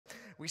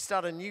We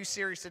start a new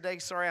series today.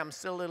 Sorry, I'm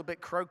still a little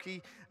bit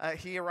croaky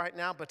here right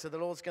now, but the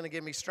Lord's going to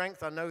give me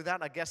strength. I know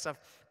that. I guess I've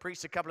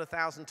preached a couple of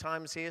thousand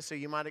times here, so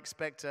you might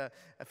expect a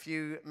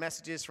few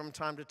messages from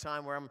time to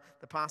time where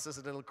the pastor's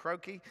a little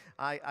croaky.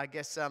 I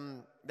guess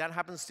that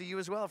happens to you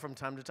as well from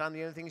time to time.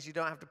 The only thing is you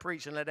don't have to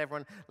preach and let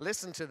everyone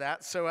listen to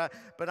that. So,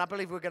 but I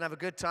believe we're going to have a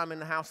good time in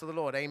the house of the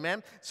Lord.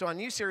 Amen. So our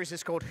new series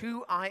is called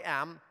Who I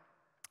Am.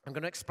 I'm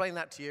going to explain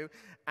that to you.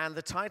 And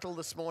the title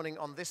this morning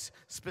on this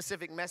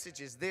specific message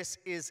is This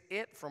Is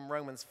It, from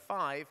Romans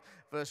 5,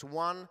 verse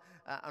 1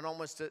 and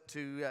almost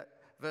to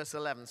verse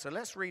 11. So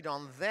let's read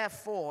on.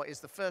 Therefore is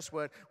the first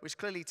word, which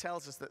clearly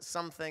tells us that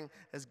something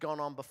has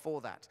gone on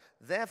before that.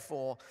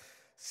 Therefore,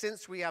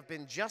 since we have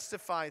been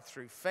justified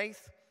through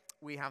faith,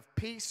 we have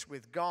peace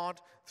with God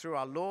through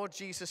our Lord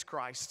Jesus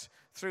Christ,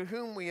 through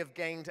whom we have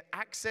gained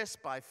access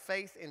by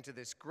faith into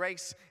this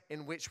grace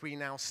in which we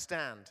now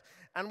stand.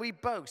 And we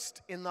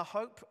boast in the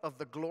hope of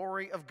the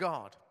glory of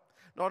God.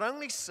 Not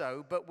only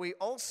so, but we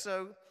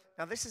also,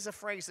 now this is a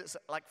phrase that's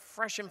like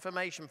fresh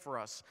information for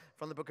us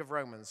from the book of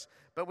Romans,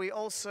 but we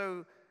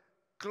also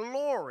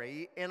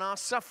glory in our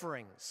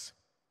sufferings.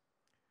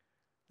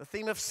 The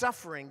theme of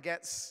suffering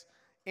gets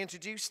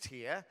introduced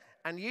here,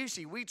 and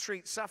usually we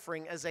treat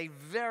suffering as a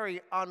very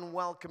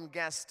unwelcome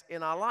guest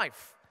in our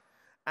life.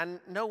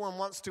 And no one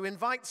wants to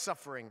invite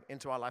suffering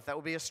into our life. That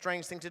would be a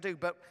strange thing to do.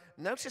 But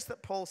notice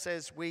that Paul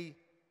says we,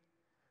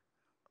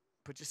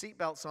 put your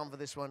seatbelts on for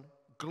this one,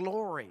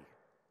 glory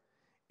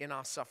in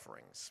our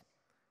sufferings.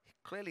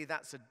 Clearly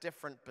that's a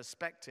different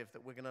perspective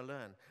that we're going to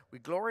learn. We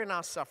glory in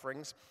our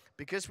sufferings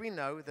because we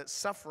know that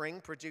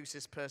suffering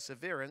produces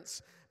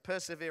perseverance,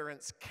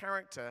 perseverance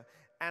character,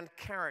 and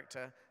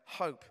character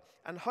hope.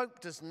 And hope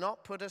does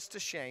not put us to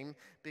shame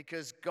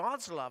because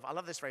God's love, I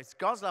love this phrase,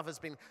 God's love has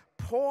been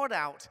poured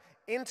out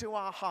into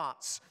our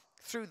hearts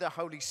through the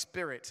Holy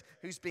Spirit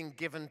who's been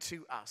given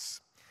to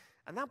us.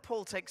 And now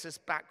Paul takes us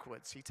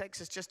backwards. He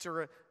takes us just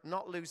to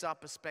not lose our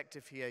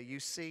perspective here. You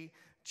see,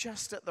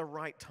 just at the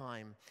right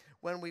time,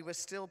 when we were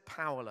still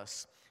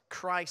powerless,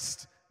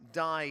 Christ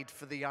died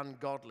for the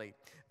ungodly.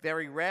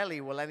 Very rarely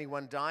will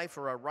anyone die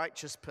for a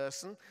righteous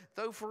person,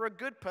 though for a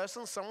good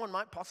person, someone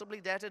might possibly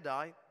dare to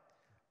die.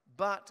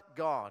 But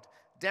God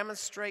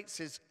demonstrates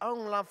his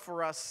own love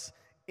for us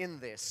in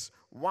this.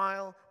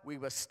 While we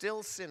were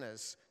still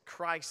sinners,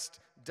 Christ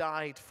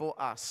died for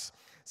us.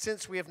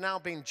 Since we have now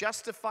been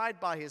justified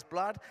by his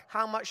blood,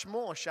 how much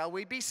more shall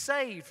we be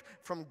saved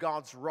from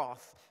God's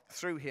wrath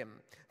through him?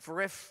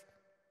 For if,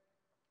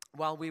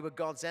 while we were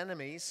God's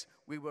enemies,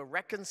 we were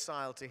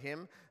reconciled to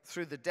him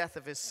through the death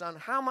of his son,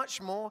 how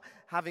much more,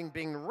 having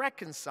been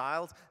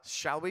reconciled,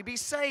 shall we be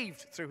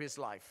saved through his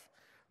life?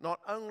 Not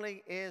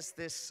only is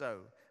this so,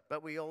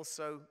 but we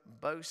also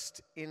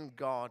boast in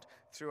God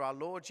through our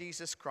Lord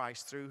Jesus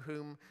Christ, through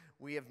whom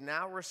we have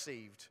now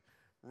received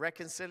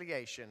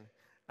reconciliation.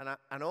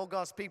 And all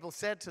God's people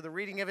said to the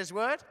reading of his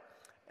word,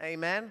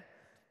 amen.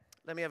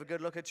 Let me have a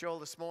good look at you all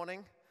this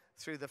morning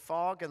through the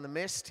fog and the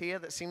mist here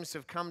that seems to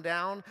have come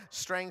down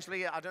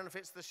strangely. I don't know if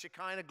it's the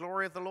Shekinah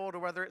glory of the Lord or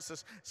whether it's a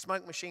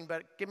smoke machine,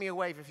 but give me a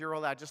wave if you're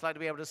all there. I'd just like to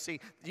be able to see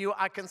you.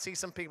 I can see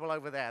some people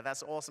over there.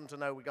 That's awesome to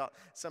know we got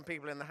some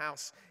people in the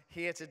house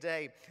here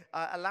today.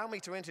 Allow me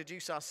to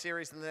introduce our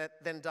series and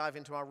then dive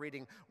into our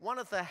reading. One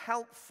of the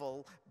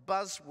helpful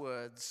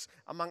buzzwords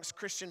amongst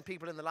Christian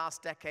people in the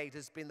last decade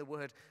has been the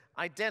word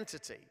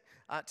identity.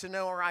 To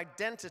know our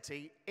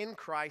identity in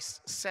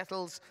Christ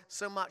settles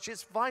so much.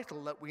 It's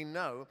vital that we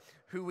know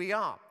who we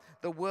are.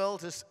 The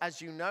world has, as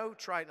you know,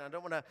 tried, and I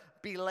don't want to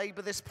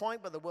belabor this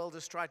point, but the world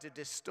has tried to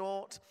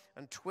distort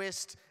and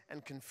twist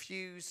and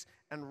confuse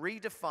and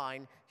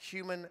redefine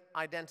human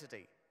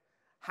identity.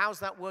 How's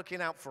that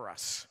working out for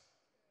us?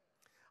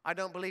 I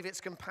don't believe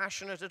it's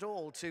compassionate at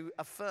all to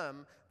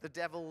affirm the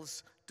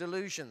devil's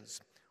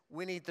delusions.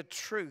 We need the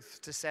truth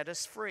to set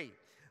us free.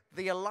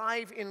 The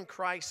alive in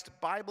Christ,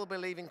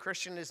 Bible-believing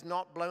Christian is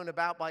not blown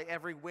about by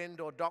every wind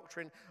or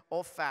doctrine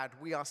or fad.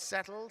 We are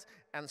settled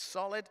and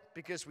solid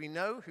because we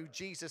know who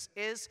Jesus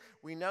is.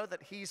 We know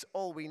that he's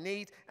all we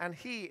need, and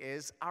he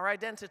is our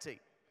identity.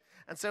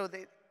 And so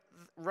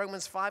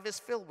Romans 5 is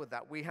filled with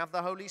that. We have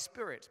the Holy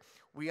Spirit.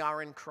 We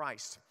are in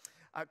Christ.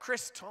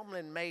 Chris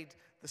Tomlin made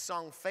the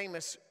song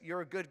famous,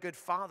 You're a Good, Good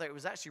Father. It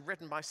was actually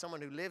written by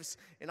someone who lives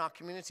in our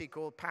community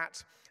called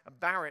Pat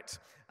Barrett.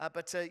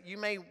 But you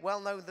may well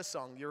know the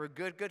song, You're a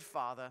Good, Good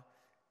Father.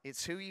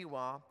 It's who you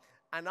are.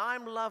 And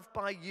I'm loved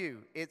by you.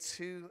 It's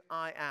who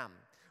I am.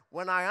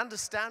 When I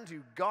understand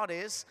who God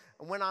is,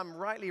 and when I'm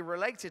rightly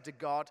related to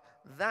God,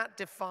 that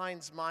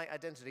defines my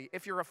identity.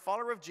 If you're a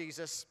follower of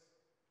Jesus,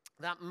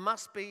 That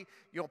must be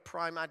your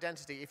prime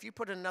identity. If you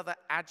put another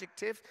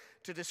adjective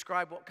to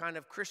describe what kind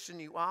of Christian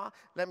you are,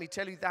 let me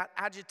tell you that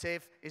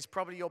adjective is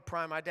probably your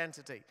prime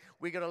identity.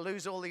 We're going to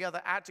lose all the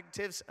other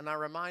adjectives, and I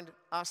remind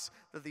us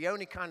that the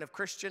only kind of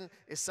Christian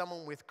is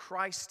someone with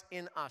Christ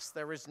in us.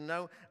 There is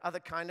no other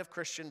kind of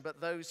Christian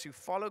but those who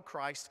follow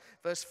Christ.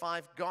 Verse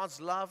 5, God's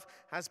love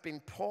has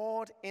been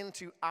poured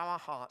into our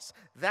hearts.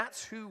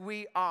 That's who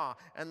we are,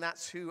 and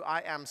that's who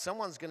I am.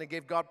 Someone's going to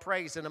give God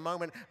praise in a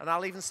moment, and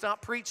I'll even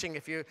start preaching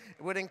if you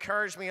would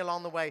encourage me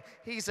along the way.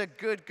 He's a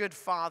good, good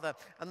Father,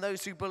 and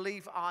those who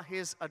believe are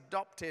his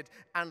adopted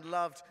and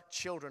loved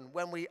children.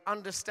 When we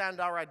understand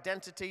our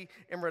identity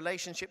in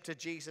relationship to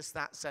Jesus,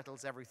 that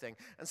settles everything.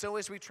 And so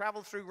as we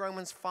travel through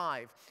Romans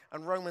 5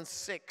 and Romans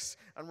 6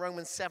 and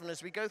Romans 7,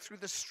 as we go through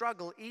the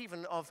struggle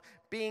even of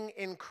being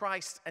in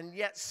Christ and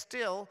yet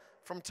still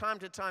from time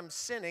to time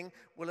sinning,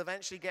 we'll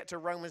eventually get to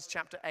Romans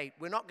chapter 8.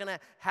 We're not going to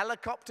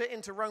helicopter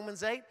into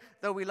Romans 8,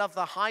 though we love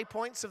the high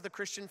points of the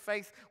Christian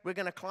faith. We're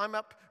going to climb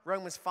up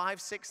Romans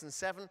 5, 6, and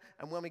 7,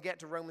 and when we get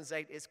to Romans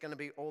 8, it's going to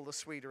be all the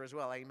sweeter as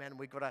well. Amen.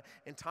 We've got an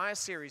entire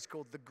series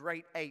called The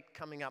Great Eight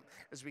coming up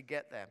as we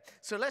get there.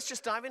 So let's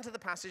just dive into the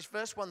passage.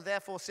 Verse 1,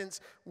 therefore, since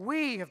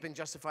we have been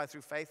justified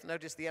through faith,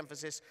 notice the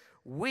emphasis,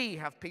 we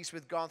have peace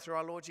with God through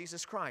our Lord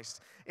Jesus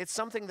Christ. It's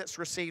something that's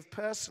received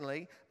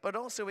personally, but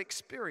also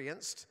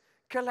experienced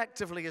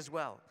collectively as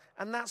well.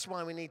 And that's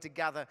why we need to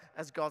gather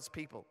as God's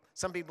people.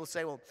 Some people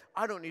say, well,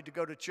 I don't need to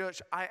go to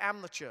church. I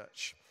am the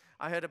church.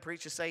 I heard a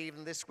preacher say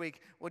even this week,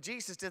 well,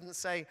 Jesus didn't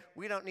say,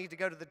 we don't need to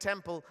go to the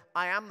temple.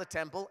 I am the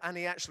temple, and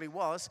he actually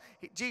was.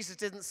 Jesus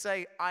didn't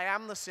say, I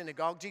am the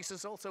synagogue.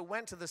 Jesus also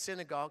went to the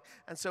synagogue.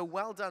 And so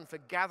well done for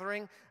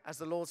gathering as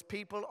the Lord's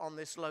people on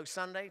this Low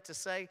Sunday to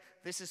say,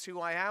 this is who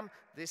I am.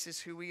 This is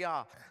who we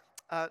are.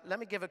 Let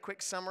me give a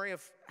quick summary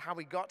of how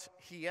we got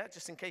here,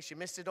 just in case you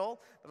missed it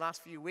all the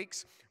last few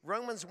weeks.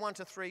 Romans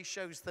 1-3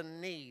 shows the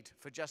need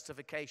for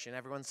justification.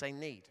 Everyone say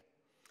need.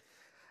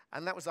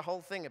 And that was the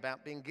whole thing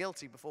about being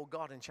guilty before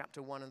God in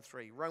chapter 1 and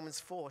 3.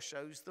 Romans 4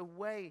 shows the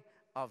way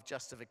of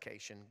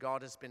justification.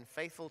 God has been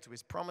faithful to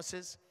his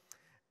promises.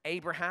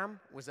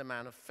 Abraham was a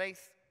man of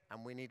faith,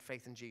 and we need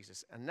faith in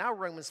Jesus. And now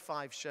Romans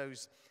 5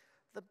 shows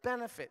the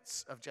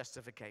benefits of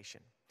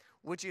justification.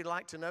 Would you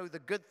like to know the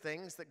good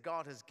things that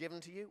God has given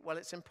to you? Well,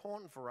 it's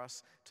important for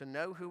us to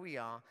know who we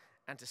are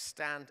and to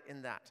stand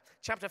in that.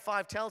 Chapter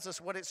 5 tells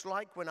us what it's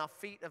like when our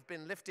feet have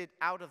been lifted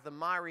out of the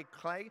miry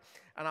clay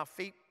and our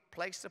feet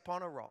placed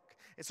upon a rock.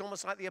 It's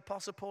almost like the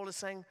Apostle Paul is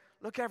saying,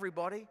 look,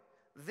 everybody,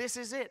 this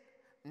is it.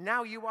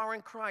 Now you are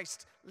in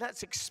Christ.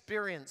 Let's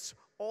experience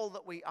all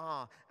that we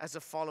are as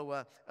a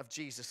follower of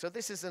Jesus. So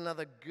this is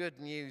another good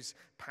news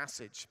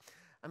passage.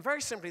 And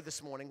very simply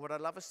this morning, what I'd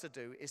love us to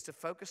do is to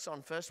focus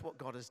on first what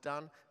God has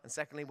done, and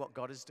secondly, what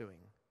God is doing.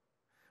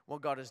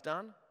 What God has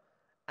done,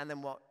 and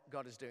then what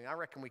God is doing. I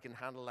reckon we can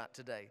handle that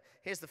today.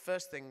 Here's the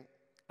first thing,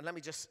 and let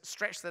me just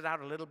stretch that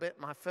out a little bit.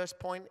 My first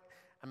point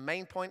and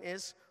main point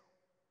is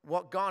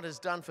what God has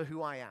done for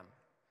who I am.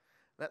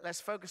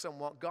 Let's focus on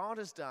what God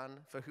has done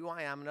for who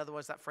I am. In other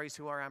words, that phrase,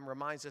 who I am,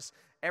 reminds us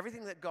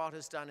everything that God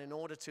has done in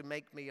order to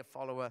make me a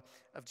follower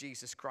of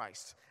Jesus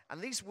Christ.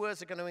 And these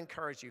words are going to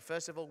encourage you.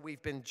 First of all,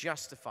 we've been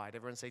justified.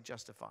 Everyone say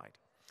justified.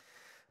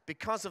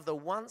 Because of the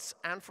once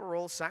and for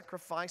all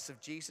sacrifice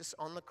of Jesus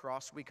on the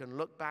cross, we can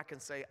look back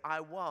and say, I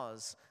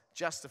was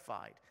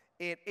justified.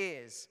 It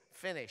is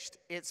finished.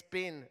 It's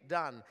been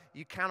done.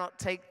 You cannot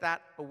take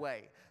that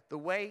away. The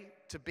way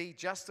to be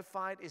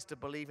justified is to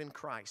believe in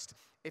Christ.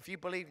 If you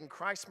believe in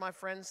Christ, my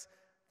friends,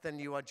 then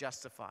you are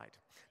justified.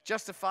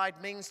 Justified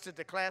means to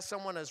declare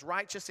someone as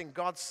righteous in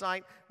God's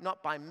sight,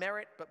 not by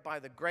merit, but by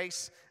the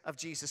grace of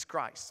Jesus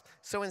Christ.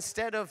 So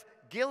instead of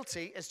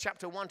guilty, as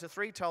chapter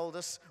 1-3 told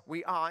us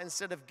we are,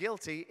 instead of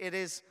guilty, it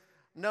is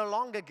no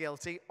longer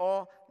guilty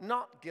or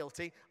not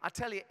guilty. I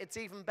tell you, it's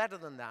even better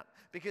than that.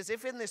 Because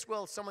if in this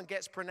world someone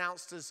gets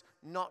pronounced as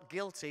not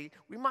guilty,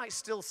 we might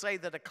still say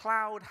that a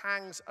cloud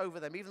hangs over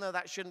them. Even though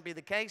that shouldn't be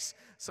the case,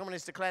 someone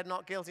is declared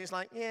not guilty. It's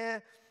like, yeah,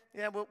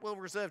 we'll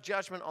reserve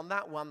judgment on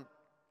that one.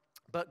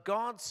 But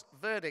God's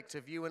verdict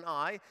of you and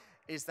I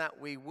is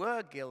that we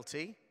were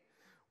guilty.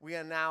 We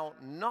are now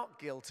not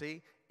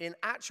guilty. In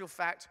actual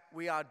fact,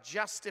 we are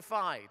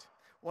justified.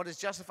 What does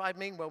justified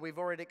mean? Well, we've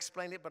already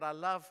explained it, but I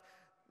love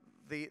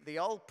the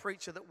old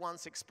preacher that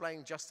once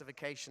explained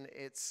justification.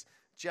 It's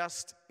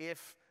just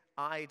if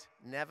I'd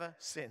never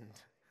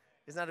sinned.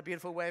 Isn't that a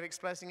beautiful way of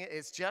expressing it?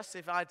 It's just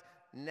if I'd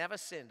never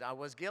sinned. I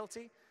was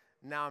guilty.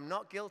 Now I'm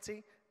not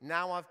guilty.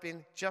 Now I've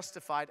been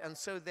justified. And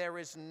so there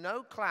is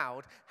no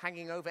cloud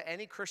hanging over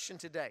any Christian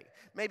today.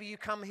 Maybe you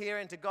come here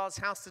into God's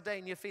house today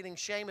and you're feeling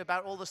shame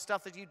about all the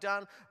stuff that you've done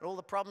and all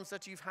the problems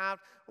that you've had.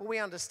 Well, we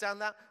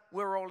understand that.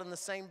 We're all in the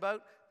same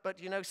boat.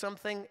 But you know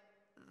something?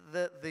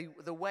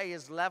 The way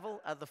is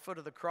level at the foot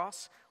of the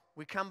cross.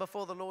 We come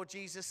before the Lord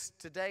Jesus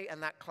today,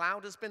 and that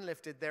cloud has been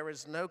lifted. There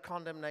is no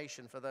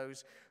condemnation for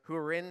those who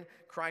are in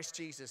Christ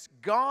Jesus.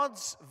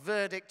 God's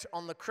verdict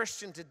on the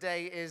Christian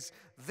today is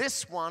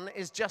this one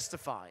is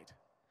justified.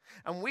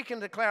 And we can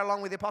declare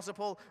along with the Apostle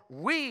Paul,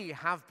 we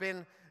have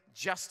been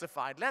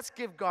justified. Let's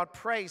give God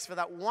praise for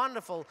that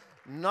wonderful,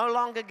 no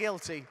longer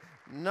guilty,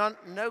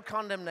 no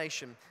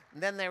condemnation.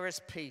 And then there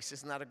is peace.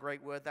 Isn't that a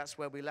great word? That's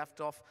where we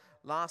left off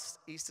last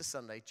Easter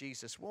Sunday.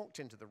 Jesus walked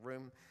into the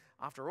room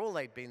after all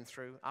they'd been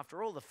through,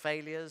 after all the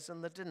failures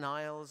and the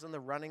denials and the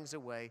runnings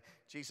away.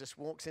 Jesus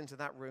walks into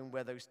that room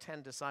where those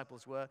 10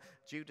 disciples were.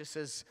 Judas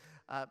is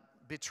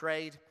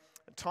betrayed.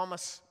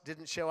 Thomas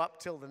didn't show up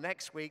till the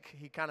next week.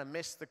 He kind of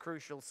missed the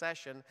crucial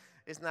session.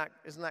 Isn't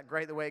that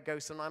great the way it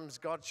goes? Sometimes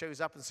God shows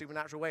up in a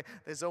supernatural way.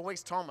 There's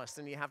always Thomas,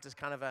 and you have to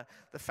kind of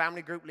the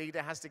family group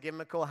leader has to give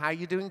him a call. How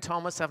you doing,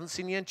 Thomas? Haven't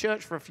seen you in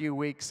church for a few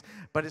weeks.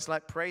 But it's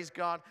like, praise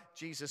God,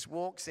 Jesus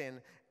walks in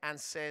and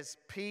says,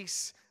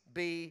 peace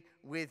be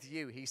with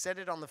you. He said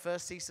it on the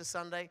first Easter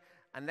Sunday,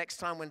 and next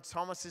time when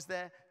Thomas is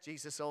there,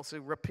 Jesus also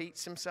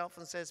repeats himself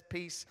and says,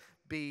 peace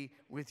be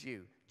with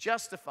you.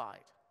 Justified.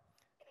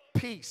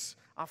 Peace.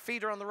 Our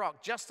feet are on the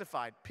rock.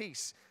 Justified.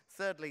 Peace.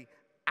 Thirdly,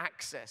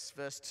 access.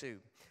 Verse 2.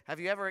 Have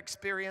you ever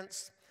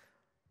experienced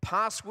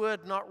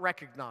password not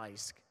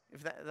recognized?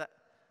 If that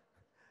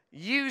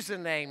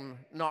username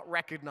not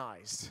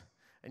recognized.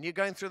 And you're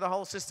going through the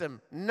whole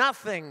system.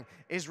 Nothing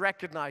is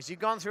recognized. You've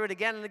gone through it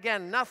again and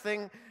again.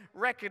 Nothing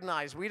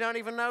recognized. We don't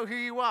even know who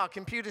you are.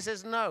 Computer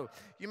says no.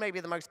 You may be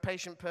the most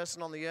patient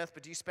person on the earth,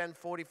 but you spend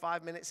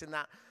 45 minutes in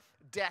that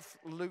death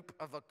loop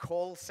of a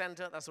call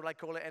center. That's what I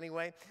call it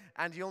anyway.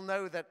 And you'll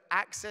know that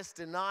access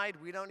denied,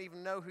 we don't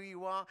even know who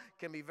you are,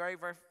 can be very,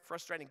 very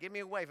frustrating. Give me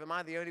a wave. Am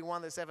I the only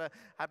one that's ever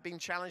been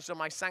challenged on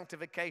my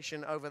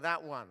sanctification over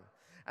that one?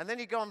 And then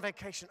you go on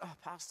vacation. Oh,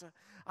 Pastor,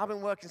 I've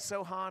been working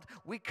so hard.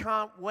 We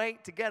can't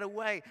wait to get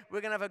away.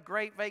 We're going to have a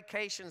great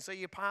vacation. So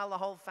you pile the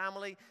whole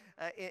family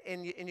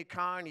in your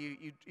car, and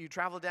you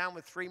travel down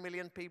with 3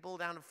 million people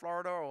down to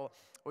Florida,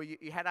 or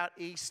you head out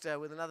east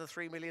with another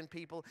 3 million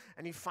people,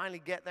 and you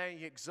finally get there, and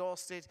you're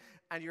exhausted,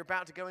 and you're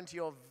about to go into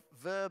your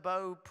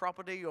Verbo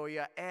property or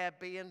your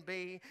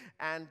Airbnb,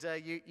 and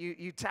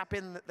you tap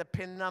in the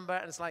PIN number,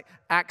 and it's like,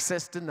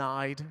 access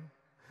denied.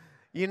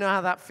 You know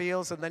how that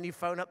feels, and then you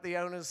phone up the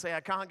owner and say,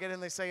 I can't get in.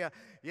 They say,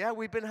 yeah,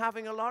 we've been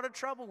having a lot of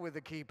trouble with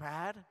the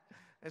keypad.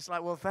 It's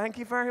like, well, thank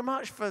you very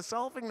much for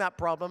solving that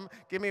problem.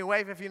 Give me a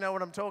wave if you know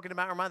what I'm talking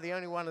about, or am I the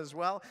only one as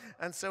well?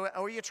 And so,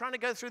 or you're trying to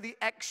go through the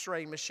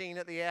x-ray machine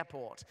at the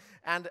airport,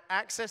 and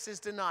access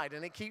is denied,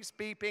 and it keeps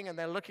beeping, and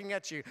they're looking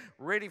at you.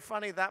 Really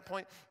funny at that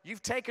point.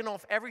 You've taken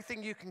off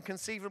everything you can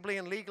conceivably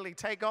and legally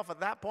take off at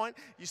that point.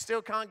 You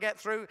still can't get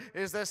through.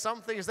 Is there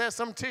some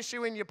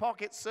tissue in your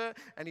pocket, sir?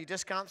 And you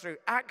just can't through.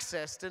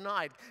 Access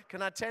denied.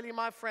 Can I tell you,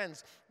 my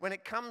friends, when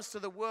it comes to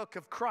the work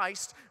of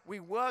Christ, we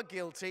were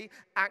guilty.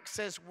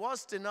 Access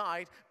was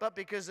denied, but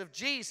because of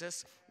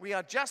Jesus, we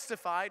are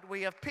justified,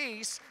 we have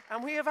peace,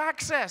 and we have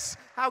access.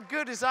 How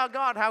good is our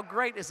God? How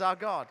great is our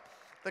God?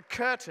 The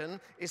curtain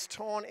is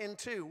torn in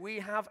two. We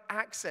have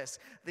access.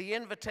 The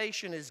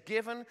invitation is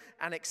given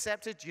and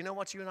accepted. Do you know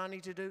what you and I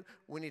need to do?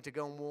 We need to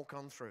go and walk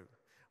on through.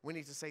 We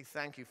need to say,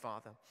 thank you,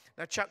 Father.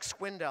 Now, Chuck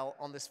Swindoll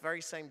on this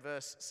very same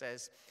verse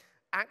says,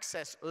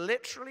 access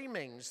literally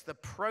means the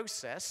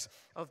process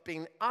of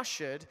being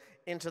ushered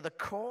into the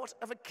court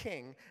of a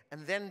king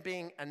and then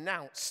being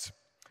announced.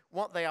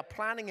 What they are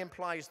planning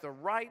implies the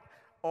right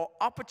or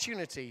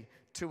opportunity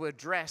to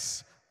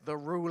address the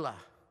ruler.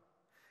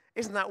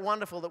 Isn't that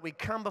wonderful that we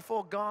come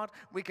before God?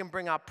 We can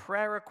bring our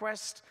prayer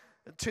request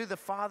to the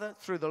Father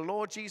through the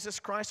Lord Jesus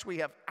Christ. We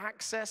have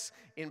access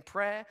in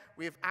prayer.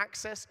 We have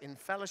access in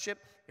fellowship.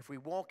 If we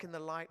walk in the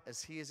light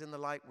as He is in the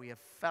light, we have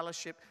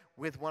fellowship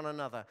with one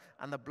another.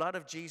 And the blood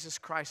of Jesus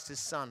Christ, His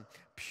Son,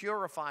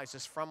 purifies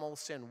us from all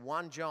sin.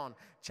 1 John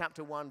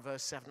chapter 1,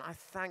 verse 7. I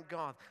thank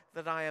God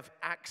that I have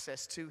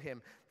access to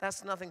Him.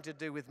 That's nothing to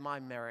do with my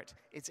merit.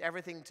 It's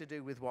everything to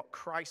do with what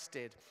Christ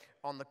did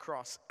on the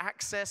cross.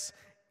 Access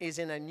is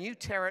in a new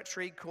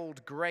territory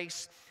called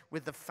grace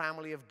with the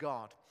family of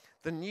God.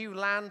 The new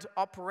land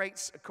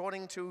operates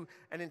according to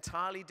an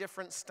entirely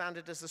different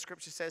standard, as the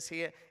scripture says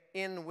here,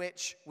 in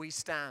which we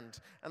stand.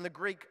 And the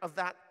Greek of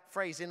that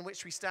phrase, in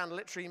which we stand,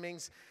 literally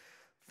means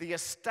the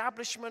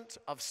establishment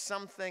of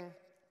something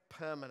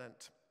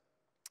permanent.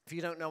 If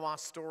you don't know our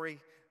story,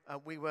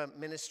 we were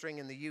ministering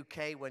in the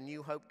UK when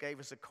New Hope gave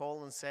us a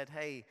call and said,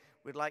 hey,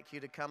 we'd like you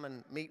to come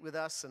and meet with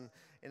us. And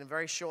in a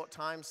very short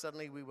time,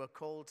 suddenly we were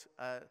called.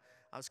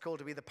 I was called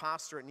to be the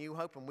pastor at New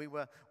Hope, and we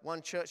were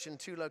one church in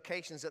 2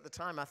 locations at the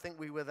time. I think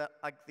we were the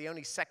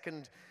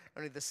second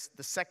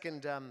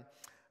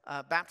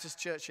Baptist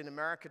church in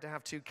America to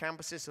have 2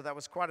 campuses, so that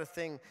was quite a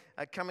thing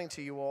coming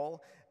to you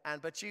all.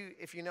 But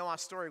if you know our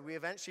story, we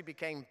eventually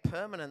became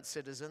permanent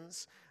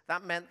citizens.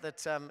 That meant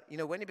that,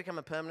 when you become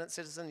a permanent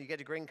citizen, you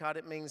get a green card,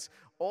 it means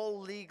all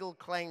legal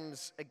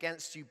claims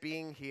against you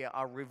being here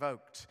are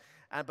revoked.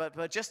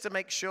 But just to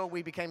make sure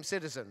we became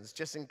citizens,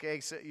 just in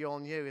case you all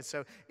knew. And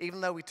so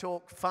even though we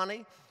talk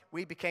funny,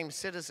 we became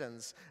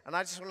citizens. And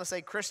I just want to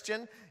say,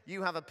 Christian,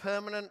 you have a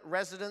permanent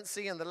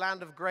residency in the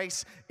land of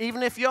grace,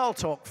 even if you all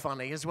talk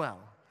funny as well.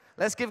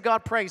 Let's give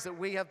God praise that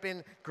we have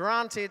been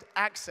granted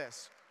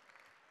access.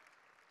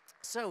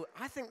 So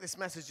I think this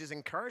message is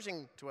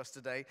encouraging to us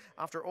today.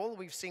 After all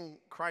we've seen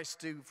Christ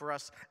do for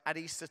us at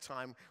Easter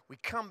time, we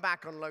come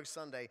back on Low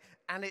Sunday,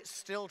 and it's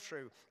still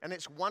true, and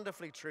it's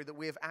wonderfully true that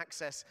we have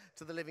access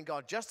to the living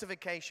God,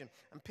 justification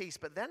and peace.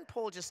 But then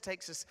Paul just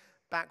takes us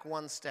back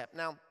one step.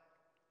 Now,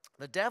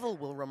 the devil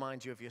will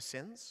remind you of your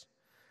sins.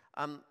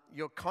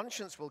 Your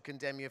conscience will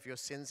condemn you of your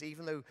sins,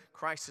 even though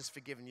Christ has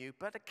forgiven you.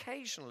 But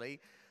occasionally,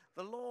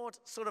 the Lord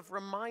sort of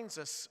reminds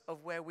us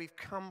of where we've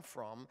come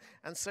from.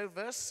 And so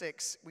verse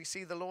 6, we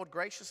see the Lord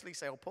graciously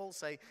say, or Paul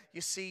say,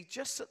 you see,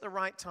 just at the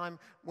right time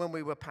when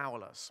we were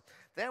powerless.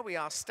 There we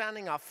are,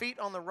 standing our feet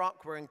on the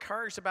rock. We're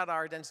encouraged about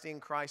our identity in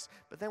Christ.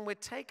 But then we're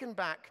taken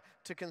back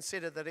to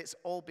consider that it's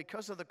all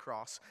because of the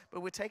cross. But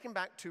we're taken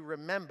back to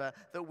remember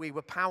that we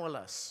were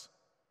powerless.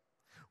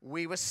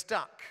 We were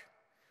stuck.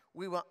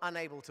 We were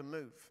unable to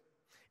move.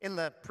 In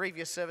the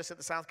previous service at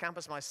the South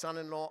Campus, my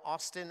son-in-law,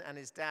 Austin, and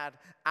his dad,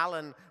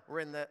 Alan,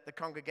 were in the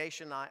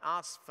congregation. I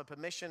asked for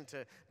permission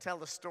to tell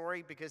the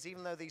story because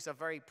even though these are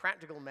very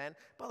practical men,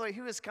 by the way,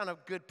 who has kind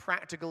of good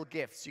practical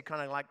gifts? You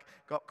kind of like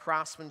got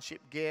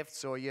craftsmanship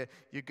gifts, or you're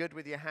good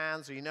with your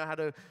hands, or you know how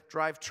to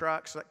drive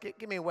trucks. Like,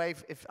 give me a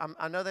wave.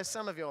 I know there's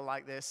some of you are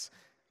like this.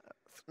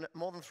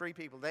 More than 3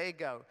 people. There you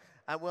go.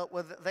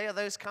 Well, they are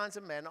those kinds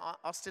of men.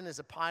 Austin is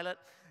a pilot.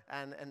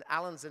 And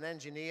Alan's an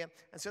engineer.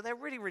 And so they're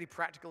really, really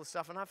practical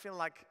stuff. And I feel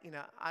like,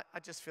 I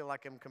just feel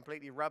like I'm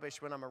completely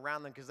rubbish when I'm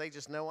around them because they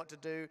just know what to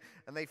do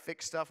and they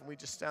fix stuff and we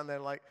just stand there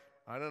like,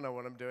 I don't know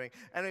what I'm doing.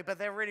 Anyway, but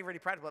they're really, really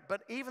practical.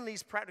 But even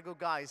these practical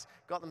guys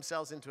got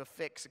themselves into a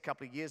fix a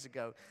couple of years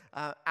ago.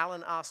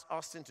 Alan asked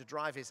Austin to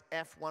drive his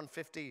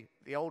F-150,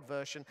 the old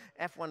version,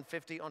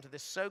 F-150 onto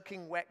this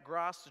soaking wet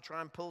grass to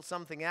try and pull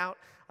something out.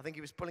 I think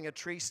he was pulling a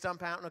tree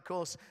stump out, and of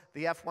course,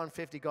 the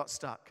F-150 got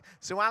stuck.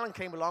 So Alan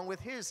came along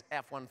with his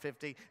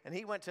F-150, and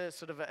he went to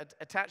sort of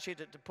attach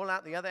it to pull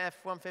out the other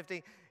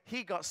F-150.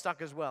 He got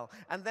stuck as well.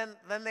 And then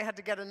they had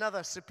to get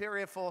another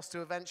superior force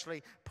to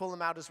eventually pull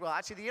them out as well.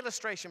 Actually, the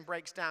illustration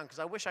breaks down, because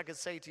I wish I could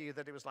say to you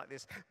that it was like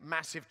this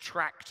massive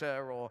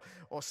tractor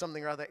or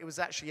something or other. It was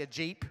actually a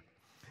Jeep.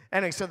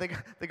 Anyway, so they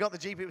got the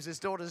Jeep. It was his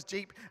daughter's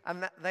Jeep,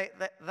 and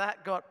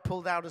that got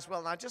pulled out as well.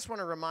 And I just want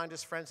to remind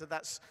us, friends,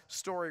 that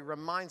story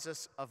reminds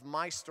us of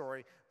my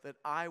story, that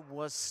I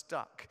was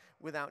stuck.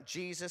 Without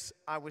Jesus,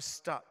 I was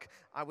stuck.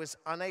 I was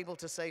unable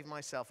to save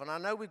myself. And I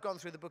know we've gone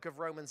through the book of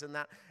Romans, and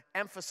that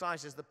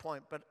emphasizes the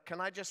point, but can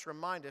I just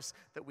remind us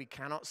that we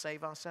cannot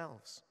save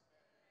ourselves?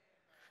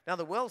 Now,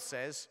 the world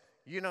says,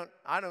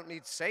 I don't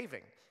need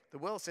saving. The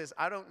world says,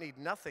 I don't need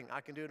nothing.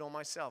 I can do it all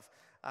myself.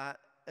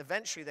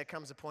 Eventually, there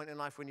comes a point in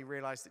life when you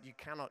realize that you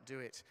cannot do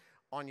it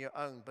on your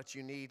own, but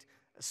you need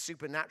a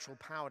supernatural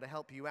power to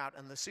help you out.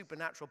 And the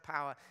supernatural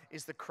power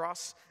is the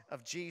cross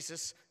of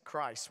Jesus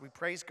Christ. We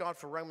praise God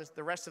for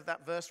the rest of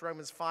that verse,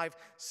 Romans 5,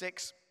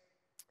 6.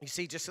 You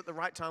see, just at the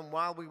right time,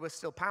 while we were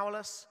still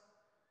powerless,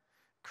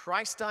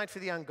 Christ died for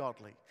the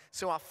ungodly.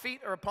 So our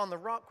feet are upon the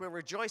rock. We're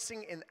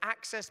rejoicing in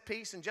access,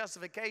 peace, and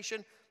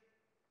justification.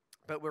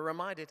 But we're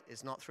reminded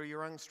it's not through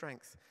your own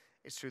strength.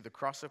 It's through the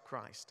cross of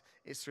Christ.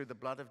 It's through the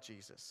blood of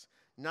Jesus.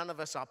 None of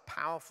us are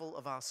powerful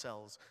of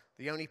ourselves.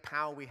 The only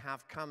power we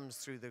have comes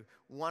through the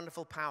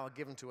wonderful power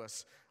given to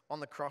us on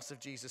the cross of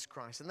Jesus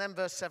Christ. And then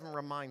verse 7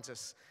 reminds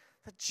us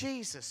that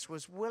Jesus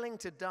was willing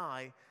to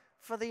die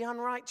for the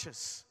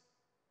unrighteous.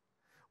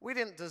 We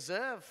didn't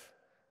deserve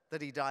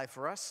that he died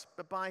for us,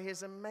 but by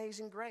his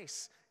amazing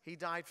grace, he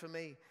died for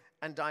me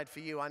and died for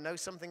you. I know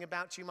something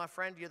about you, my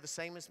friend. You're the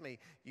same as me.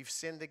 You've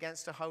sinned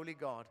against a holy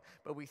God,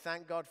 but we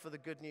thank God for the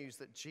good news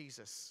that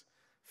Jesus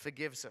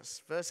forgives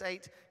us. Verse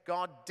 8,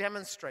 God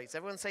demonstrates.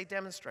 Everyone say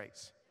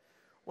demonstrates.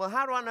 Well,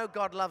 how do I know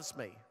God loves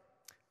me?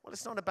 Well,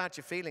 it's not about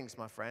your feelings,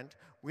 my friend.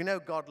 We know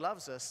God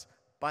loves us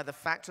by the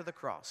fact of the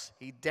cross.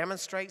 He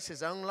demonstrates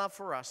his own love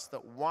for us,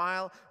 that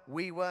while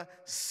we were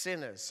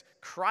sinners,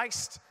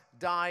 Christ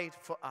died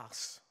for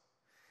us.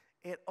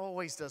 It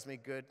always does me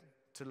good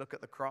to look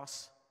at the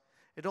cross.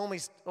 It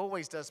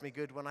always does me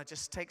good when I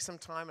just take some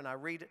time and I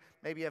read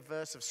maybe a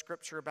verse of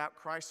scripture about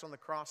Christ on the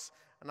cross,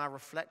 and I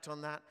reflect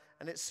on that,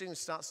 and it soon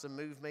starts to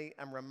move me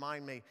and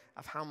remind me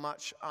of how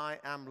much I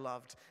am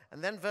loved.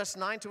 And then verse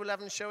 9 to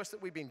 11 show us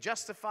that we've been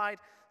justified,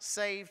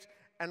 saved,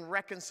 and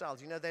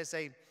reconciled. You know, there's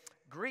a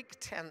Greek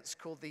tense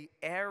called the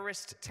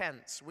aorist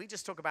tense. We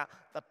just talk about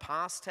the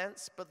past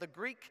tense, but the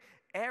Greek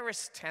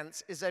aorist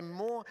tense is a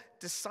more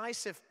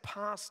decisive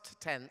past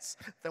tense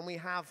than we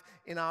have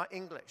in our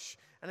English.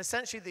 And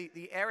essentially,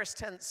 the aorist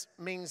tense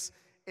means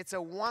it's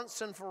a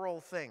once and for all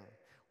thing.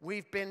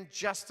 We've been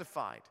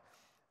justified.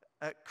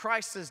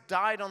 Christ has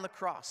died on the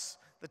cross.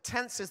 The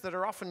tenses that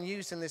are often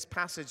used in this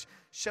passage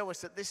show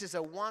us that this is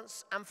a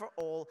once and for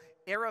all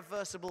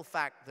irreversible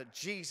fact that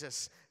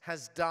Jesus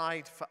has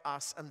died for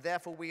us, and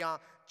therefore we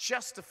are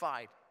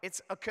justified.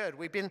 It's occurred.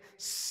 We've been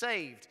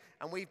saved,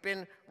 and we've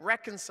been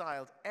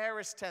reconciled.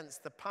 Aorist tense,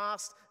 the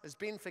past has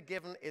been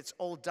forgiven. It's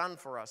all done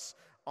for us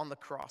on the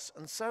cross.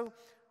 And so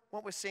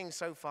what we're seeing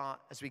so far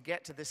as we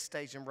get to this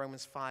stage in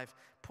Romans 5,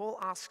 Paul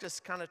asks us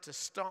kind of to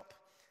stop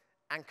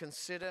and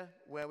consider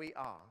where we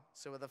are.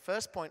 So the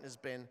first point has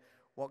been,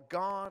 what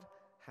God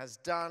has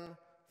done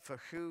for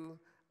who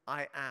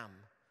I am.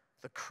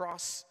 The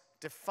cross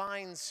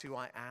defines who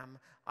I am.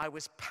 I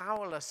was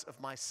powerless of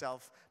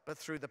myself, but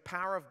through the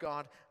power of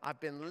God, I've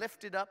been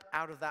lifted up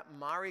out of that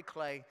miry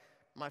clay,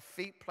 my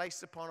feet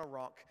placed upon a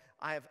rock.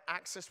 I have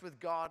access with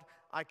God.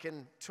 I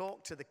can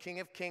talk to the King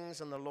of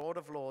Kings and the Lord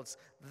of Lords.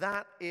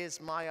 That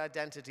is my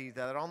identity,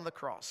 that on the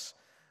cross,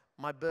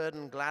 my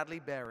burden gladly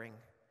bearing,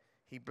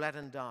 he bled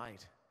and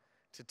died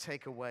to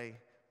take away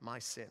my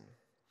sin.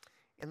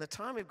 In the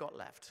time we've got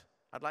left,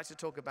 I'd like to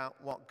talk about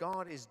what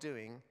God is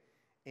doing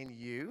in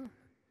you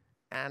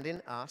and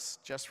in us,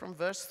 just from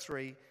verse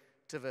 3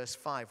 to verse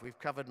 5. We've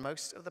covered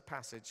most of the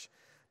passage,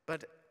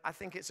 but I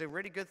think it's a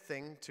really good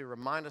thing to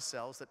remind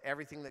ourselves that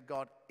everything that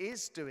God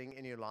is doing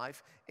in your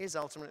life is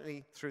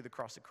ultimately through the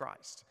cross of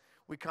Christ.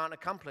 We can't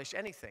accomplish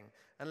anything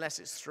unless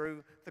it's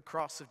through the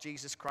cross of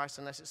Jesus Christ,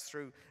 unless it's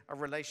through a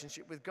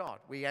relationship with God.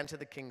 We enter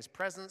the King's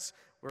presence.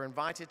 We're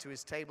invited to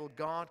his table.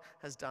 God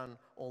has done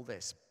all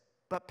this.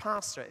 But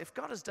Pastor, if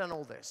God has done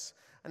all this,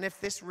 and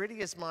if this really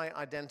is my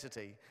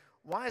identity,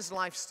 why is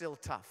life still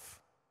tough?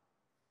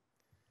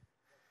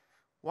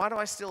 Why do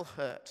I still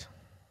hurt?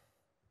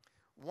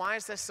 Why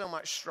is there so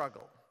much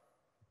struggle?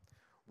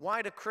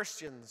 Why do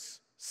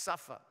Christians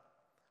suffer?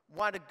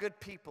 Why do good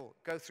people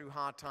go through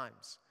hard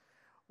times?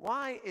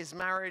 Why is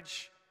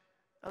marriage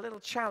a little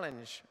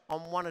challenge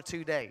on 1 or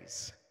 2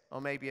 days, or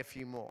maybe a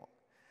few more?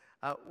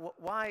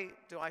 Why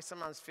do I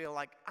sometimes feel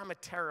like I'm a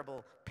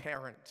terrible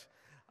parent?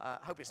 I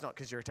hope it's not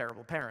because you're a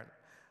terrible parent.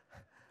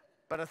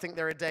 But I think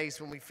there are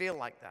days when we feel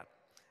like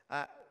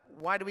that.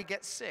 Why do we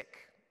get sick?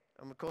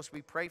 And of course,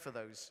 we pray for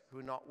those who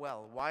are not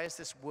well. Why is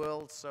this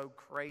world so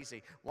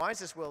crazy? Why is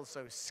this world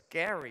so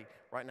scary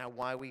right now?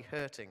 Why are we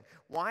hurting?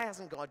 Why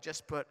hasn't God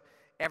just put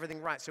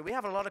everything right? So we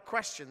have a lot of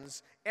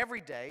questions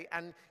every day,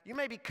 and you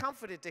may be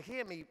comforted to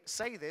hear me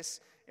say this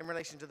in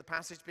relation to the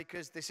passage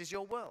because this is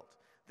your world.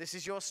 This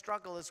is your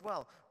struggle as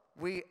well.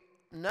 We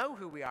know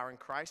who we are in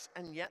Christ,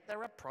 and yet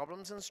there are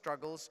problems and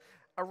struggles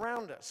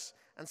around us.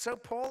 And so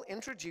Paul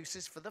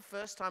introduces for the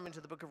first time into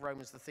the book of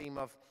Romans the theme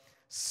of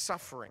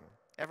suffering.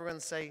 Everyone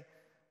say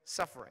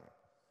suffering.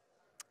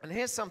 And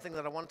here's something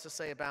that I want to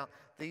say about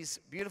these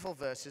beautiful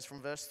verses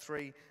from verse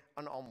 3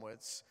 and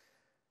onwards.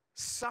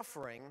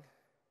 Suffering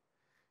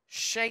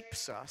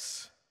shapes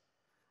us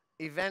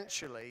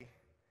eventually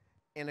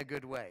in a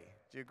good way.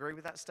 Do you agree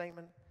with that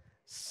statement?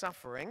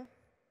 Suffering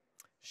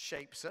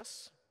shapes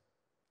us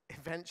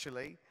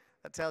eventually.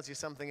 That tells you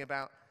something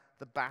about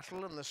the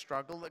battle and the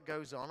struggle that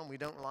goes on, and we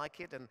don't like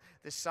it, and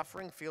this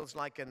suffering feels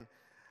like an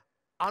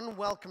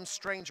unwelcome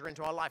stranger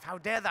into our life. How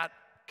dare that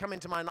come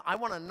into my life? I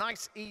want a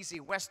nice,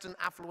 easy, Western,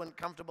 affluent,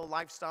 comfortable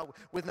lifestyle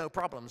with no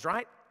problems,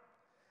 right?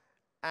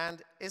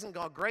 And isn't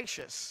God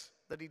gracious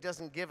that he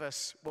doesn't give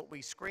us what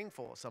we scream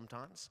for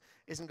sometimes?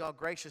 Isn't God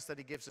gracious that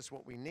he gives us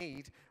what we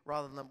need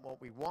rather than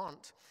what we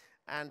want?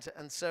 And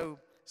so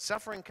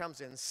suffering comes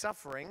in.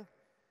 Suffering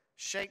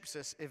shapes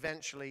us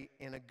eventually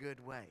in a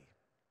good way.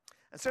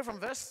 And so from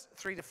verse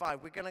 3 to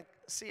 5, we're going to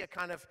see a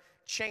kind of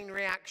chain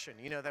reaction.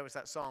 You know, there was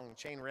that song,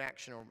 Chain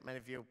Reaction, or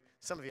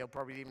some of you will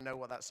probably even know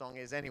what that song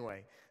is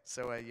anyway.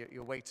 So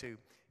you're way too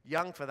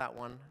young for that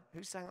one.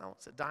 Who sang that one?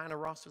 Was it Diana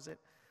Ross, was it?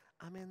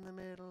 I'm in the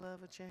middle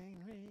of a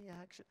chain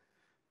reaction.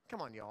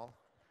 Come on, y'all.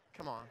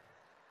 Come on.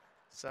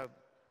 So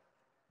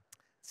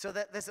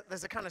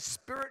there's a kind of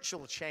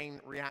spiritual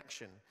chain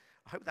reaction.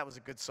 I hope that was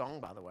a good song,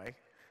 by the way.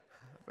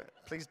 But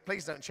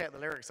please don't check the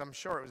lyrics. I'm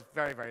sure it was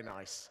very, very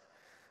nice.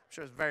 I'm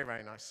sure it was a very,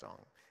 very nice song.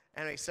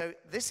 Anyway, so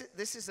this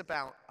is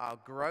about our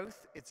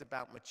growth, it's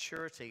about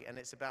maturity, and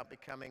it's about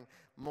becoming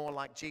more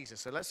like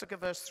Jesus. So let's look at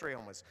verse 3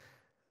 onwards.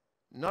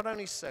 Not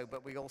only so,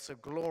 but we also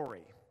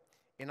glory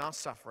in our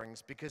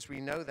sufferings because we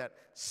know that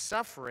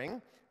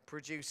suffering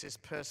produces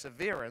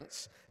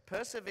perseverance,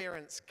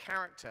 perseverance,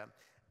 character,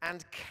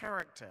 and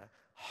character,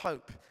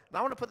 hope. Now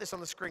I want to put this on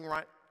the screen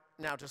right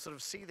now to sort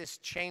of see this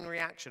chain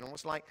reaction,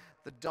 almost like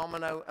the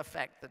domino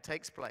effect that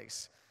takes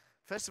place.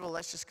 First of all,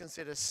 let's just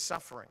consider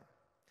suffering.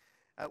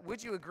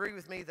 Would you agree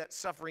with me that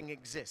suffering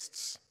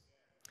exists?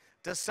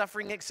 Does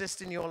suffering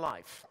exist in your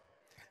life?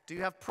 Do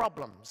you have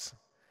problems?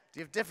 Do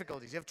you have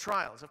difficulties? Do you have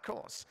trials? Of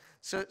course.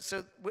 So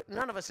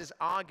none of us is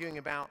arguing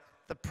about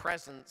the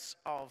presence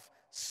of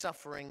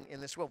suffering in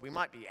this world. We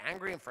might be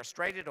angry and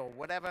frustrated or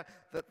whatever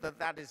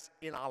that is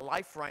in our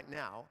life right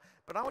now.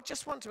 But I would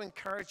just want to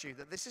encourage you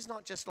that this is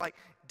not just like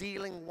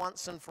dealing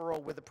once and for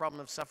all with the problem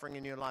of suffering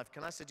in your life.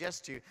 Can I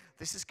suggest to you,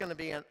 this is going to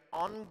be an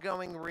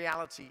ongoing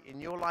reality in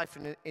your life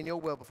and in your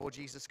world before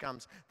Jesus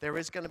comes. There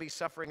is going to be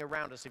suffering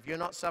around us. If you're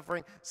not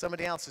suffering,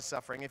 somebody else is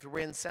suffering. If we're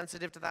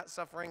insensitive to that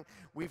suffering,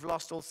 we've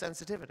lost all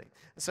sensitivity.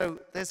 So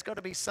there's got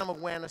to be some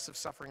awareness of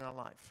suffering in our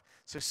life.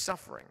 So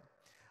suffering.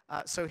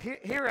 So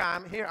here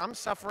I'm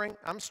suffering,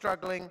 I'm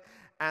struggling,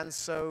 and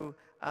so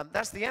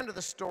that's the end of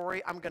the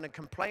story. I'm going to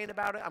complain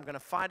about it. I'm going to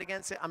fight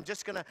against it. I'm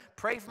just going to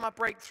pray for my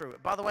breakthrough.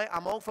 By the way,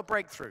 I'm all for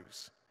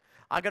breakthroughs.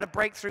 I got a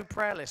breakthrough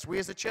prayer list. We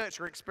as a church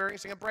are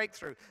experiencing a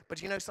breakthrough.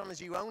 But you know,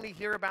 sometimes you only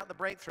hear about the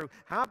breakthrough.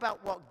 How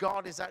about what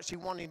God is actually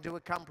wanting to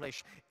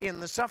accomplish in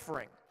the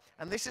suffering?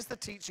 And this is the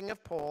teaching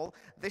of Paul.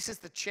 This is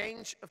the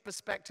change of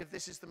perspective.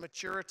 This is the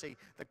maturity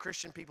that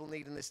Christian people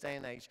need in this day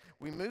and age.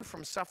 We move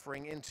from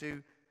suffering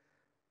into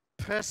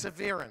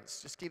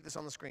perseverance. Just keep this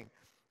on the screen.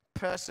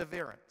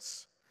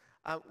 Perseverance.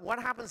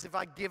 What happens if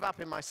I give up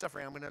in my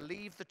suffering? I'm going to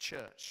leave the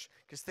church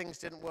because things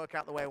didn't work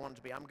out the way I wanted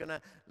to be. I'm going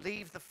to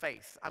leave the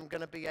faith. I'm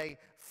going to be a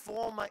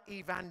former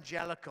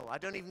evangelical. I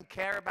don't even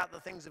care about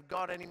the things of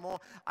God anymore.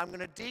 I'm going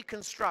to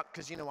deconstruct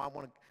because, I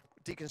want to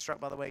deconstruct,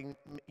 by the way,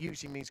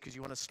 usually means because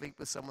you want to sleep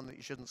with someone that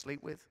you shouldn't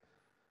sleep with.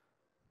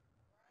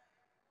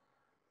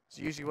 It's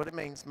usually what it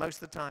means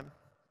most of the time.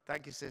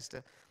 Thank you,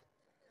 sister.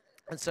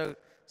 And so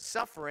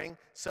suffering,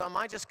 so am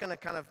I just going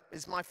to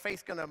is my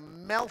faith going to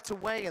melt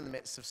away in the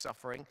midst of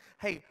suffering?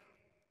 Hey,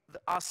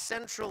 our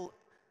central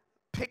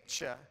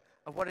picture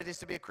of what it is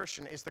to be a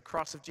Christian is the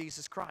cross of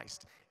Jesus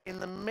Christ. In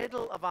the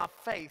middle of our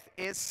faith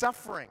is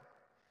suffering.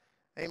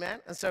 Amen?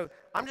 And so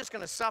I'm just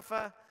going to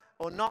suffer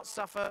or not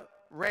suffer,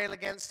 rail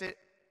against it,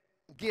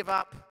 give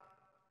up,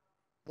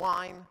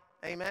 whine.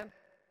 Amen?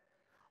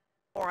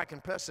 Or I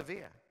can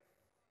persevere.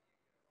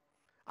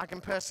 I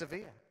can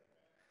persevere.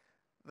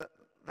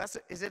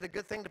 Is it a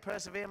good thing to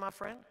persevere, my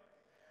friend?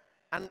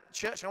 And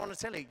church, I want to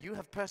tell you, you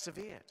have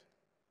persevered.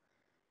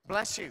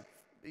 Bless you.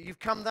 You've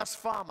come thus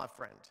far, my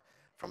friend.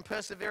 From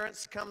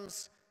perseverance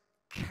comes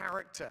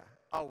character.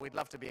 Oh, we'd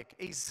love to be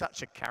he's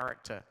such a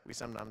character, we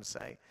sometimes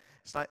say.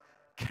 It's like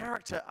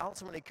character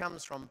ultimately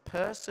comes from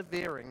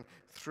persevering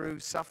through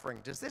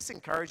suffering. Does this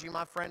encourage you,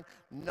 my friend,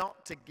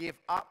 not to give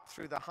up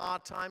through the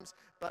hard times,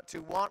 but to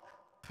what?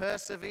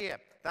 Persevere.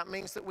 That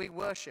means that we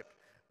worship,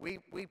 we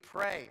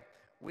pray,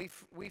 we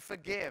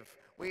forgive,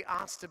 we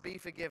ask to be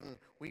forgiven,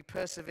 we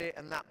persevere,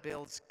 and that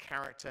builds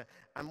character.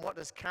 And what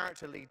does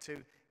character lead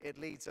to? It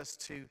leads us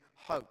to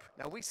hope.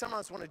 Now, we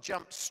sometimes want to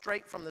jump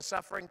straight from the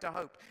suffering to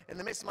hope. In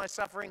the midst of my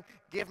suffering,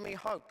 give me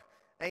hope.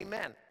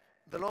 Amen.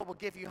 The Lord will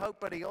give you hope,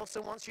 but he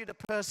also wants you to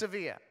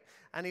persevere.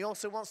 And he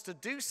also wants to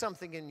do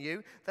something in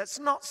you that's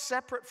not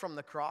separate from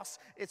the cross.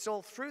 It's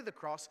all through the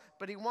cross,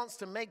 but he wants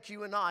to make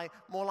you and I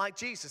more like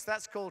Jesus.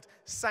 That's called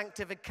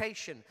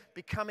sanctification,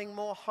 becoming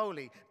more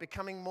holy,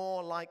 becoming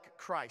more like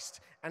Christ.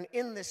 And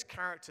in this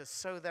character,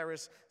 so there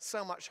is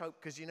so much hope,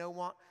 because you know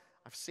what?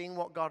 I've seen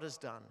what God has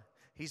done.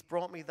 He's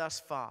brought me thus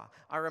far.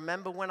 I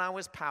remember when I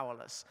was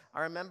powerless.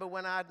 I remember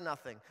when I had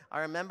nothing. I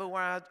remember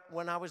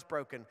when I was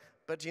broken.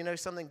 But do you know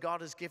something? God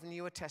has given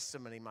you a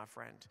testimony, my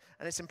friend.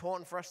 And it's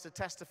important for us to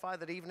testify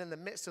that even in the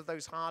midst of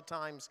those hard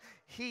times,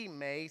 he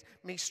made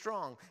me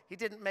strong. He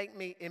didn't make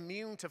me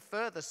immune to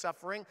further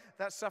suffering.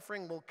 That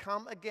suffering will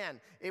come again.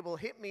 It will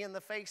hit me in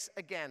the face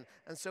again.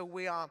 And so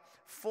we are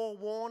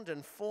forewarned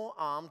and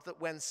forearmed that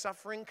when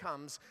suffering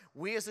comes,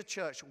 we as a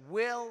church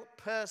will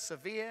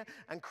persevere,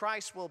 and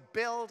Christ will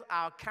build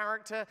our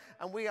character,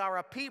 and we are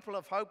a people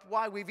of hope.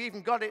 Why? We've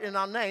even got it in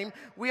our name.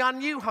 We are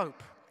New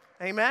Hope.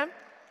 Amen?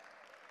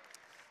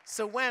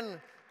 So when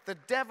the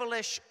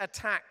devilish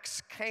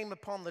attacks came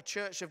upon the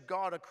church of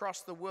God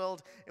across the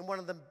world in one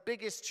of the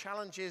biggest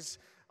challenges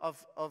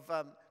of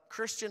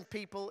Christian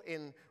people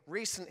in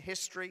recent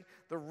history,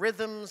 the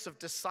rhythms of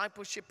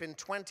discipleship in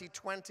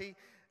 2020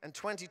 and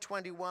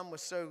 2021 were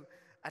so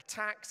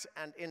attacked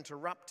and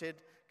interrupted.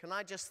 Can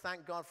I just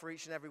thank God for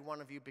each and every one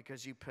of you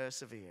because you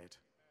persevered?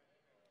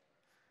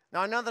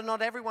 Now, I know that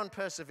not everyone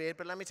persevered,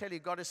 but let me tell you,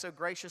 God is so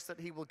gracious that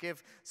he will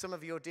give some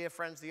of your dear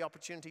friends the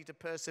opportunity to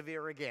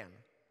persevere again.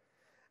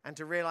 And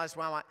to realize,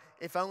 wow,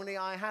 if only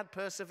I had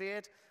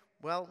persevered,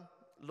 well,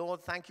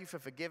 Lord, thank you for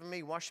forgiving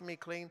me, washing me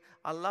clean.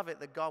 I love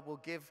it that God will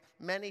give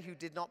many who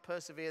did not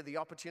persevere the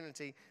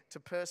opportunity to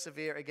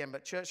persevere again.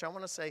 But church, I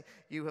want to say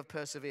you have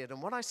persevered.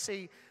 And what I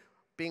see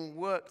being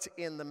worked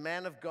in the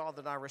men of God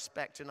that I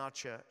respect in our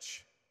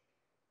church,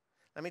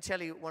 let me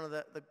tell you, one of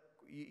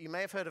you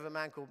may have heard of a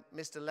man called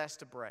Mr.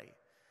 Lester Bray.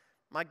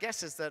 My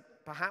guess is that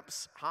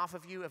perhaps half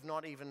of you have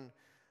not even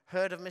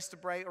heard of Mr.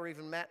 Bray or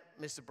even met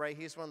Mr. Bray.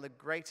 He's one of the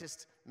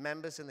greatest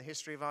members in the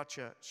history of our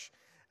church.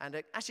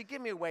 And actually,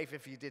 give me a wave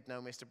if you did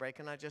know Mr. Bray.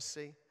 Can I just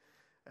see?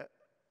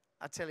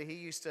 I tell you,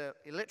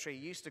 he literally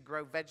used to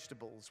grow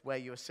vegetables where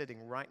you're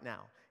sitting right now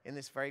in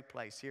this very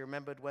place. He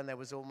remembered when there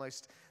was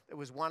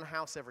one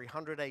house every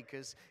 100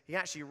 acres. He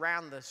actually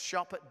ran the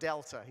shop at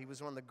Delta. He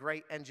was one of the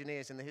great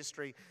engineers in the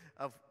history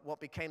of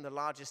what became the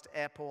largest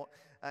airport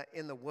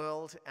in the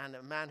world, and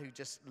a man who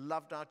just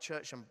loved our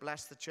church and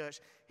blessed the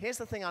church. Here's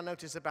the thing I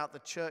notice about the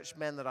church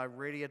men that I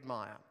really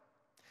admire.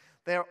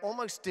 They're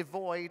almost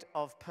devoid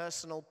of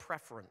personal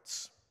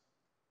preference.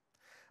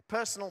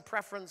 Personal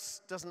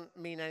preference doesn't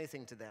mean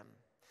anything to them.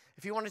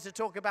 If you wanted to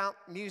talk about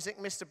music,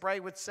 Mr. Bray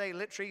would say,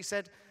 literally, he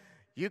said,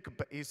 you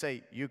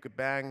could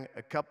bang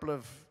a couple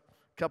of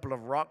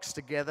rocks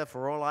together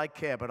for all I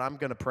care, but I'm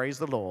going to praise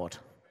the Lord.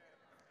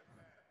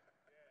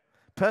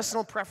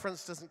 Personal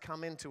preference doesn't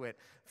come into it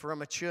for a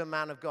mature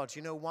man of God.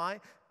 You know why?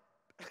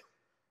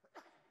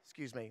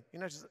 Excuse me. You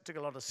know, it took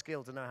a lot of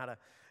skill to know how to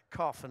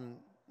cough and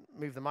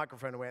move the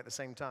microphone away at the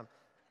same time.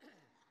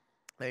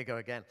 There you go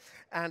again.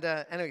 And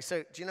anyway,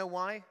 so do you know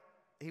why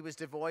he was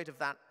devoid of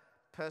that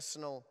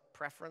personal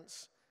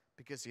preference?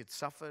 Because he had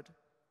suffered.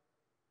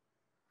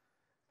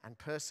 and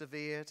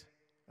persevered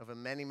over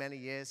many, many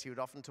years. He would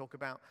often talk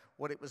about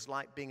what it was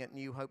like being at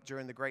New Hope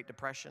during the Great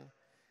Depression.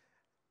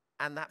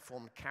 And that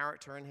formed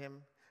character in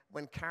him.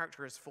 When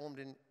character is formed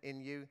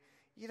in you,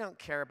 you don't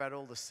care about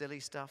all the silly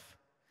stuff.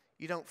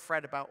 You don't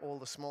fret about all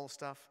the small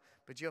stuff,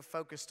 but you're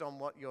focused on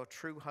what your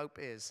true hope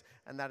is,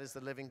 and that is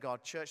the living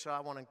God. Church, I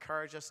want to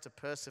encourage us to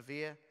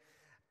persevere,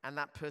 and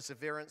that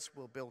perseverance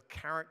will build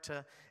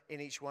character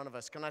in each one of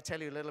us. Can I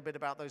tell you a little bit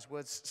about those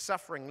words?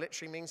 Suffering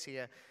literally means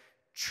here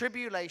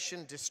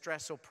tribulation,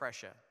 distress, or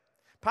pressure.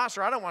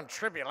 Pastor, I don't want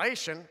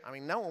tribulation. I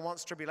mean, no one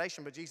wants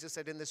tribulation, but Jesus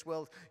said in this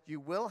world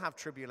you will have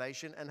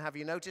tribulation. And have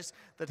you noticed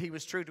that he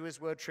was true to his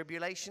word?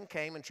 Tribulation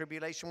came and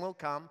tribulation will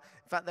come.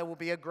 In fact, there will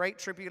be a great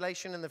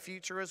tribulation in the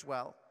future as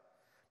well.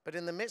 But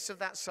in the midst of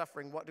that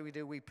suffering, what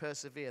do? We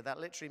persevere. That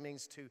literally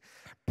means to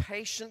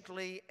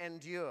patiently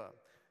endure,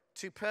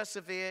 to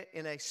persevere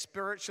in a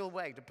spiritual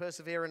way, to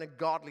persevere in a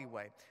godly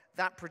way.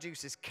 That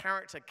produces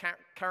character.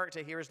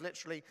 Character here is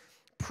literally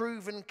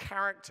proven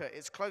character.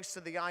 It's close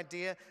to the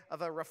idea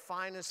of a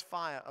refiner's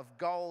fire, of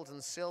gold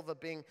and silver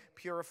being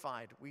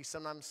purified. We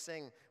sometimes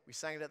sing, we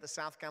sang it at the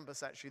South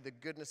Campus actually, the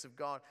goodness of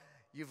God.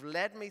 You've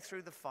led me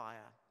through the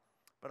fire,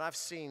 but I've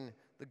seen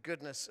the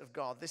goodness of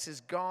God. This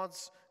is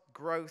God's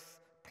growth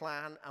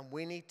plan, and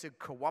we need to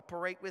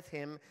cooperate with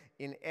him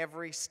in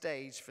every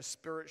stage for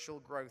spiritual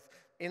growth.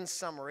 In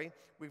summary,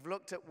 we've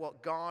looked at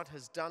what God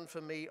has done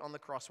for me on the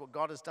cross. What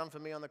God has done for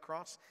me on the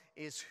cross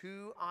is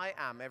who I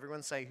am.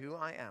 Everyone say, who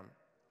I am.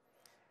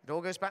 It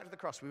all goes back to the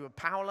cross. We were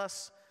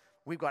powerless.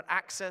 We've got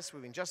access.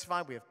 We've been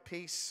justified. We have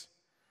peace.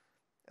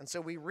 And so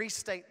we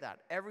restate that.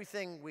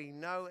 Everything we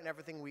know and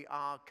everything we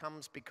are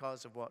comes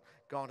because of what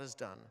God has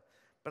done.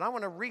 But I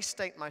want to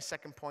restate my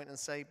second point and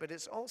say, but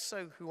it's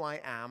also who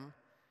I am,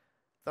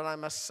 that I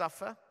must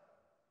suffer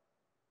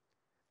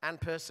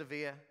and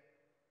persevere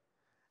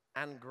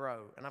and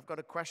grow. And I've got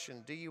a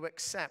question. Do you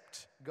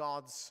accept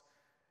God's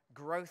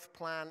growth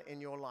plan in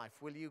your life?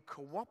 Will you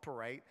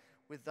cooperate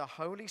with the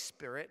Holy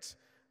Spirit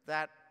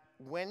that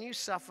when you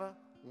suffer,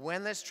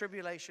 when there's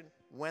tribulation,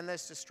 when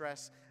there's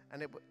distress,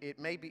 and it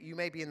may be, you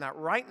may be in that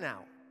right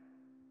now.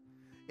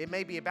 It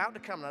may be about to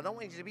come, and I don't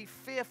want you to be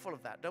fearful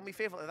of that. Don't be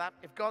fearful of that.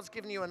 If God's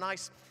given you a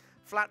nice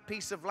flat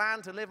piece of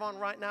land to live on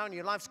right now, and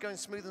your life's going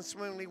smooth and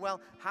swimmingly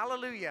well,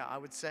 hallelujah, I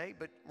would say.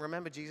 But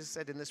remember, Jesus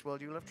said, in this world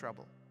you will have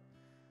trouble.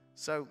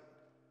 So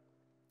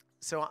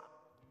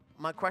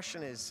my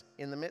question is,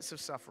 in the midst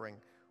of suffering,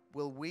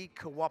 will we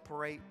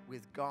cooperate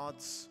with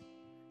God's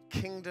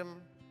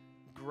kingdom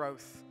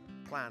growth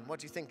plan? What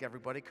do you think,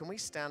 everybody? Can we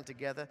stand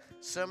together?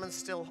 Sermon's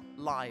still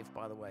live,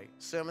 by the way.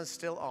 Sermon's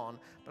still on,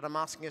 but I'm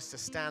asking us to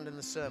stand in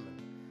the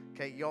sermon.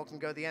 Okay, y'all can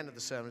go to the end of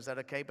the sermon. Is that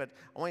okay? But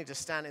I want you to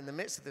stand in the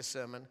midst of this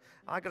sermon.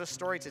 I've got a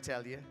story to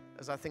tell you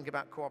as I think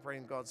about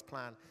cooperating in God's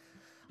plan.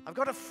 I've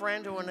got a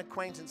friend or an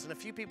acquaintance, and a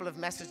few people have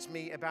messaged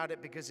me about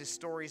it because his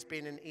story's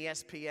been in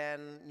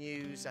ESPN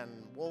News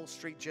and Wall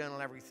Street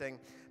Journal, everything.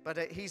 But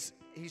he's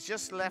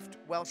just left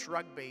Welsh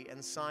Rugby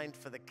and signed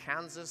for the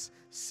Kansas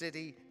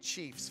City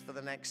Chiefs for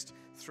the next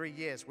 3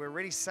 years. We're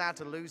really sad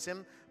to lose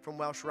him from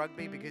Welsh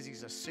Rugby because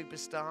he's a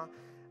superstar.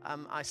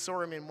 I saw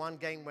him in one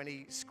game when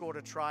he scored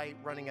a try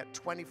running at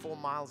 24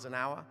 miles an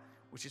hour,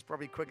 which is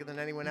probably quicker than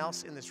anyone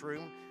else in this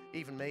room,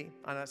 even me.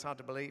 I know it's hard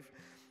to believe.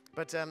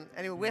 But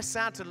anyway, we're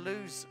sad to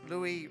lose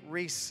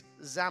Rhys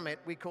Zammit.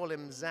 We call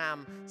him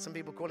Zam. Some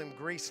people call him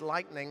Grease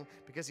Lightning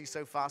because he's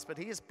so fast. But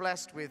he is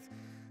blessed with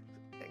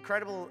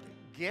incredible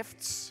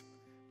gifts.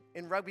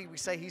 In rugby, we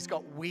say he's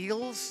got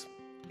wheels.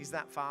 He's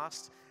that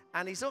fast.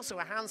 And he's also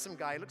a handsome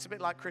guy. He looks a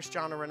bit like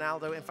Cristiano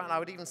Ronaldo. In fact, I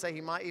would even say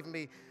he might even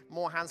be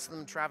more handsome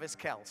than Travis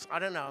Kelce. I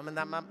don't know. I mean,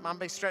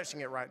 I'm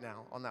stretching it right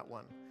now on that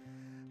one.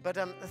 But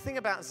the thing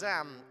about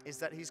Zam is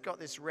that he's got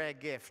this rare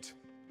gift.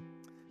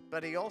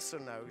 But he also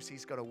knows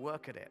he's got to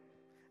work at it.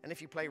 And if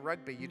you play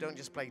rugby, you don't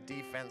just play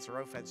defense or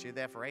offense. You're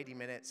there for 80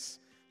 minutes,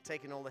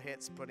 taking all the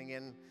hits, putting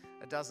in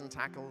a dozen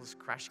tackles,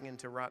 crashing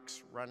into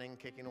rucks, running,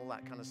 kicking, all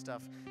that kind of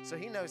stuff. So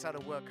he knows how to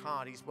work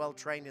hard. He's well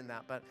trained in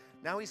that. But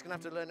now he's going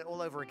to have to learn it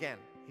all over again.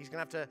 He's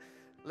going to have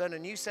to learn a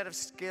new set of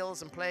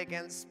skills and play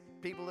against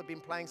people that have been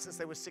playing since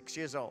they were 6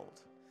 years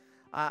old.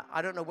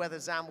 I don't know whether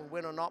Zam will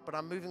win or not, but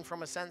I'm moving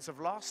from a sense of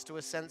loss to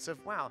a sense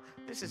of, wow,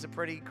 this is a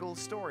pretty cool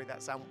story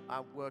that's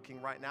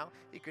working right now.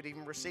 He could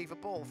even receive a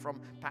ball from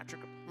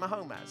Patrick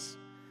Mahomes,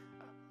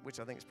 which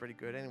I think is pretty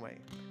good anyway.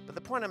 But the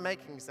point I'm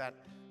making is that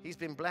he's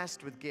been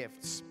blessed with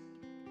gifts.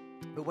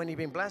 But when you've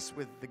been blessed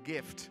with the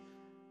gift,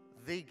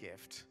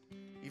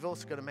 you've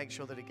also got to make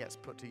sure that it gets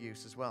put to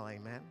use as well,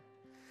 amen?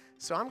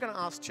 So I'm going to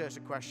ask church a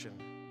question.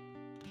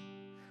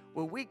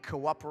 Will we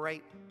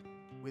cooperate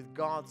with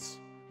God's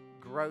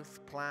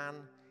growth plan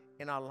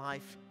in our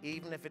life,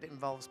 even if it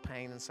involves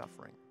pain and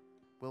suffering?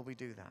 Will we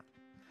do that?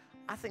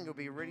 I think it would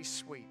be really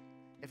sweet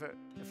if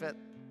at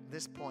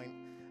this point,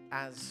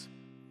 as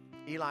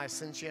Eli and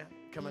Cynthia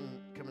come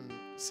and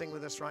sing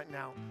with us right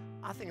now,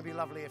 I think it'd be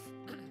lovely if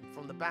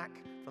from the back,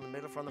 from the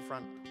middle, from the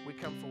front, we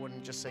come forward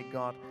and just say,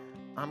 God,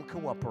 I'm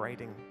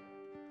cooperating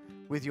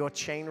with your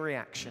chain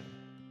reaction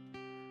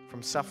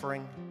from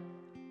suffering,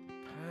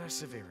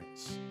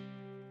 perseverance,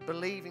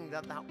 believing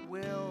that that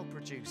will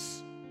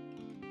produce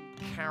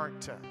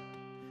character.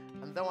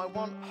 And though I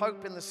want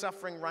hope in the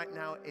suffering right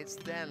now, it's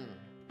then,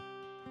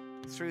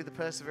 through the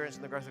perseverance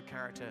and the growth of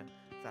character,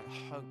 that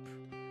hope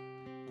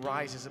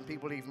rises and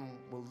people even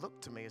will look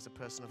to me as a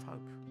person of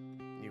hope,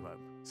 new hope.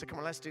 So come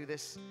on, let's do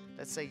this.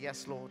 Let's say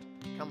yes, Lord.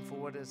 Come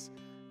forward as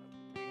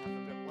we have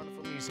a bit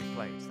wonderful music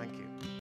played. Thank you.